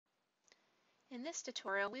In this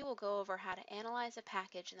tutorial, we will go over how to analyze a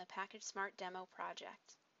package in the PackageSmart demo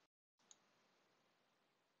project.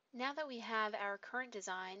 Now that we have our current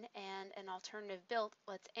design and an alternative built,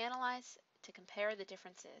 let's analyze to compare the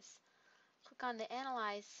differences. Click on the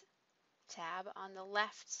Analyze tab on the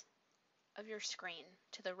left of your screen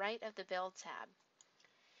to the right of the Build tab.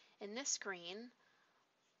 In this screen,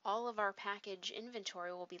 all of our package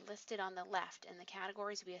inventory will be listed on the left in the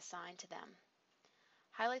categories we assign to them.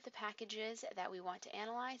 Highlight the packages that we want to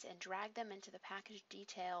analyze and drag them into the package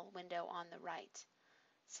detail window on the right.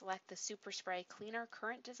 Select the Super Spray Cleaner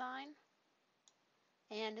current design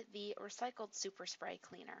and the recycled Super Spray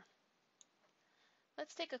Cleaner.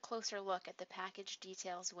 Let's take a closer look at the package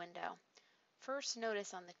details window. First,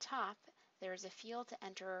 notice on the top there is a field to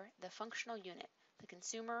enter the functional unit, the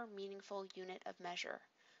consumer meaningful unit of measure.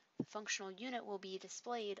 The functional unit will be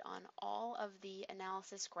displayed on all of the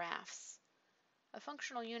analysis graphs. A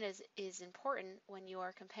functional unit is important when you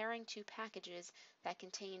are comparing two packages that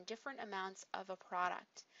contain different amounts of a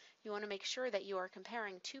product. You want to make sure that you are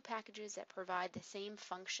comparing two packages that provide the same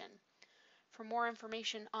function. For more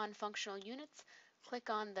information on functional units, click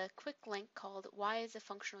on the quick link called "Why is a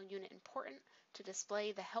functional unit important?" to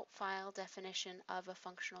display the help file definition of a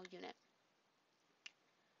functional unit.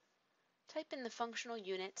 Type in the functional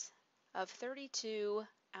unit of 32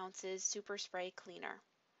 ounces Super Spray Cleaner.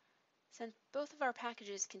 Since both of our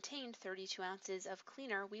packages contained 32 ounces of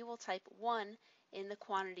cleaner, we will type 1 in the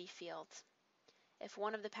quantity field. If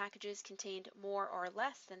one of the packages contained more or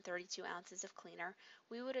less than 32 ounces of cleaner,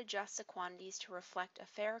 we would adjust the quantities to reflect a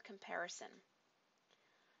fair comparison.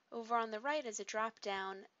 Over on the right is a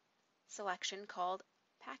drop-down selection called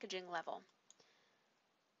Packaging Level.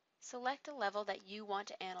 Select a level that you want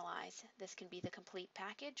to analyze. This can be the complete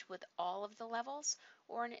package with all of the levels,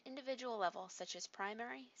 or an individual level such as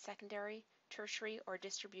primary, secondary, tertiary, or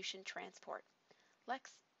distribution transport.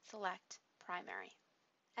 Let's select primary,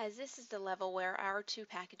 as this is the level where our two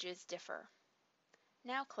packages differ.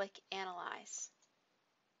 Now click Analyze.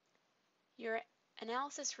 Your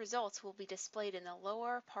analysis results will be displayed in the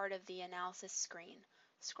lower part of the analysis screen.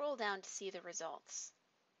 Scroll down to see the results.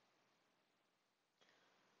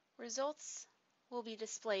 Results will be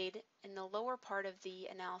displayed in the lower part of the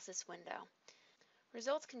analysis window.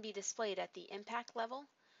 Results can be displayed at the impact level,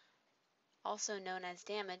 also known as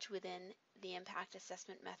damage within the impact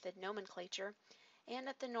assessment method nomenclature, and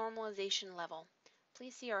at the normalization level.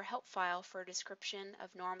 Please see our help file for a description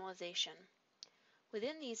of normalization.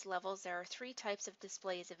 Within these levels, there are three types of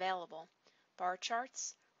displays available: bar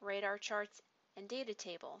charts, radar charts, and data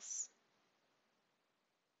tables.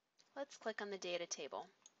 Let's click on the data table.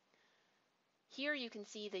 Here you can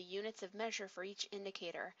see the units of measure for each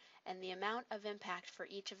indicator and the amount of impact for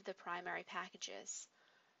each of the primary packages.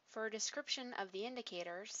 For a description of the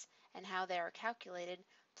indicators and how they are calculated,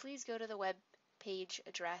 please go to the web page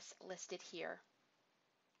address listed here.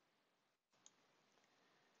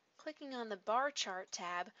 Clicking on the Bar Chart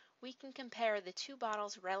tab, we can compare the two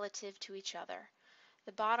bottles relative to each other.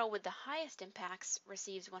 The bottle with the highest impacts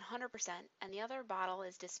receives 100%, and the other bottle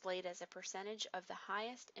is displayed as a percentage of the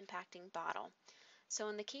highest impacting bottle. So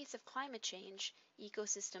in the case of climate change,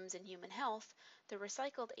 ecosystems, and human health, the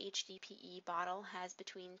recycled HDPE bottle has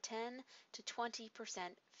between 10 to 20%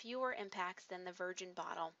 fewer impacts than the virgin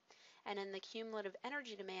bottle. And in the cumulative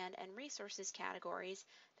energy demand and resources categories,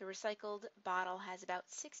 the recycled bottle has about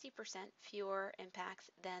 60% fewer impacts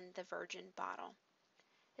than the virgin bottle.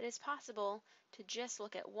 It is possible to just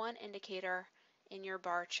look at one indicator in your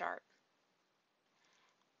bar chart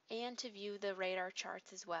and to view the radar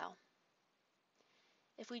charts as well.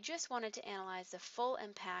 If we just wanted to analyze the full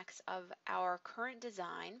impacts of our current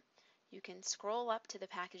design, you can scroll up to the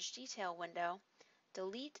package detail window,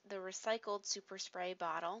 delete the recycled Super Spray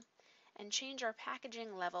bottle, and change our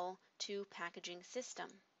packaging level to Packaging System.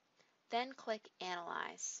 Then click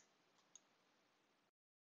Analyze.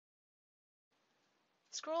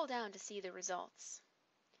 Scroll down to see the results.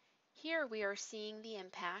 Here we are seeing the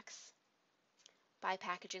impacts by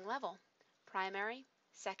packaging level: primary,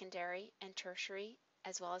 secondary, and tertiary,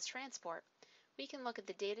 as well as transport. We can look at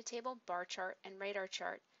the data table, bar chart, and radar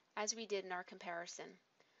chart as we did in our comparison.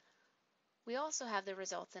 We also have the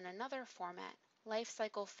results in another format, life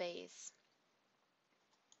cycle phase.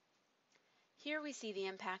 Here we see the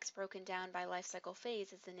impacts broken down by life cycle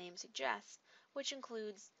phase, as the name suggests, which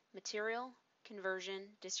includes material, conversion,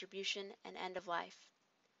 distribution, and end of life.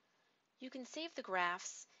 You can save the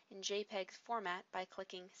graphs in JPEG format by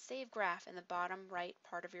clicking Save Graph in the bottom right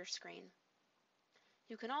part of your screen.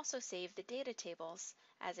 You can also save the data tables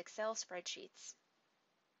as Excel spreadsheets.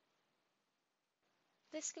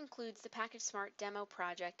 This concludes the PackageSmart demo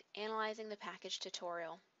project analyzing the package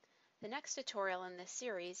tutorial. The next tutorial in this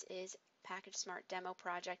series is PackageSmart demo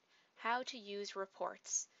project how to use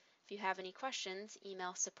reports. If you have any questions,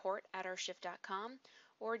 email support@earthshift.com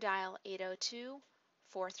or dial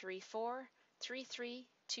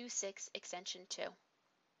 802-434-3326 extension 2.